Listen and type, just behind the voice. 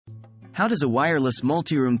How does a wireless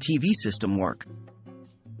multi-room TV system work?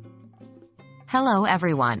 Hello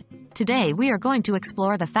everyone. Today we are going to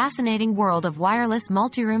explore the fascinating world of wireless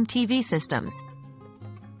multi-room TV systems.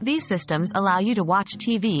 These systems allow you to watch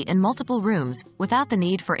TV in multiple rooms, without the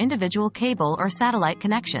need for individual cable or satellite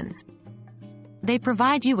connections. They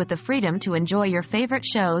provide you with the freedom to enjoy your favorite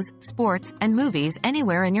shows, sports, and movies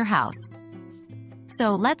anywhere in your house.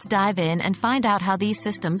 So let's dive in and find out how these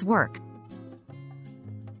systems work.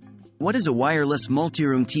 What is a wireless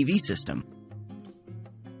multi-room TV system?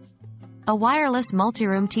 A wireless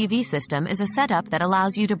multi-room TV system is a setup that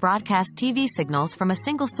allows you to broadcast TV signals from a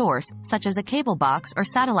single source, such as a cable box or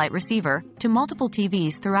satellite receiver, to multiple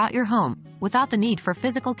TVs throughout your home, without the need for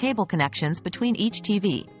physical cable connections between each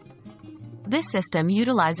TV. This system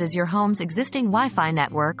utilizes your home's existing Wi-Fi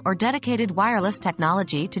network or dedicated wireless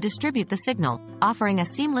technology to distribute the signal, offering a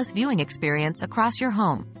seamless viewing experience across your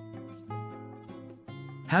home.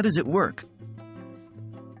 How does it work?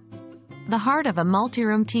 The heart of a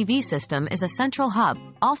multi-room TV system is a central hub,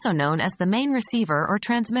 also known as the main receiver or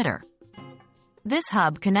transmitter. This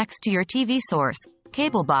hub connects to your TV source,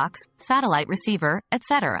 cable box, satellite receiver,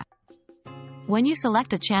 etc. When you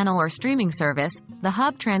select a channel or streaming service, the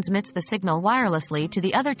hub transmits the signal wirelessly to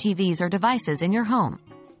the other TVs or devices in your home.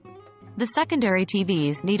 The secondary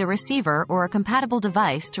TVs need a receiver or a compatible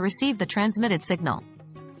device to receive the transmitted signal.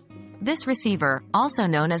 This receiver, also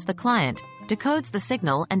known as the client, decodes the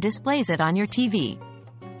signal and displays it on your TV.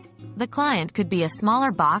 The client could be a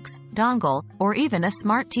smaller box, dongle, or even a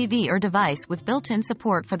smart TV or device with built-in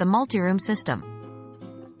support for the multi-room system.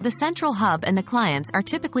 The central hub and the clients are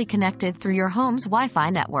typically connected through your home's Wi-Fi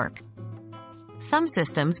network. Some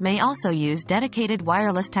systems may also use dedicated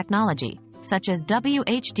wireless technology, such as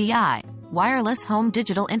WHDI, Wireless Home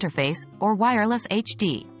Digital Interface, or Wireless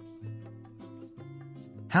HD.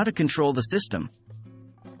 How to control the system?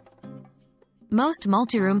 Most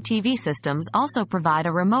multi-room TV systems also provide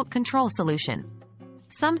a remote control solution.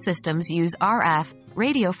 Some systems use RF,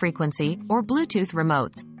 radio frequency, or Bluetooth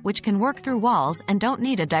remotes, which can work through walls and don't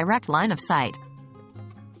need a direct line of sight.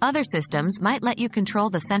 Other systems might let you control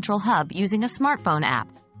the central hub using a smartphone app.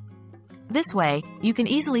 This way, you can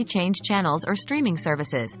easily change channels or streaming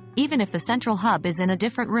services, even if the central hub is in a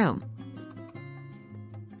different room.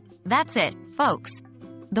 That's it, folks.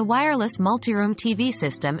 The wireless multi-room TV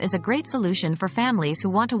system is a great solution for families who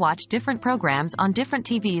want to watch different programs on different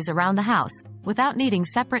TVs around the house, without needing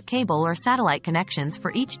separate cable or satellite connections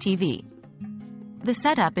for each TV. The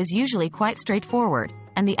setup is usually quite straightforward,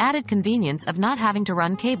 and the added convenience of not having to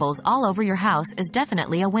run cables all over your house is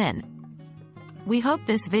definitely a win. We hope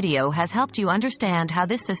this video has helped you understand how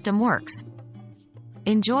this system works.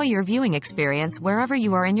 Enjoy your viewing experience wherever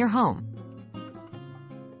you are in your home.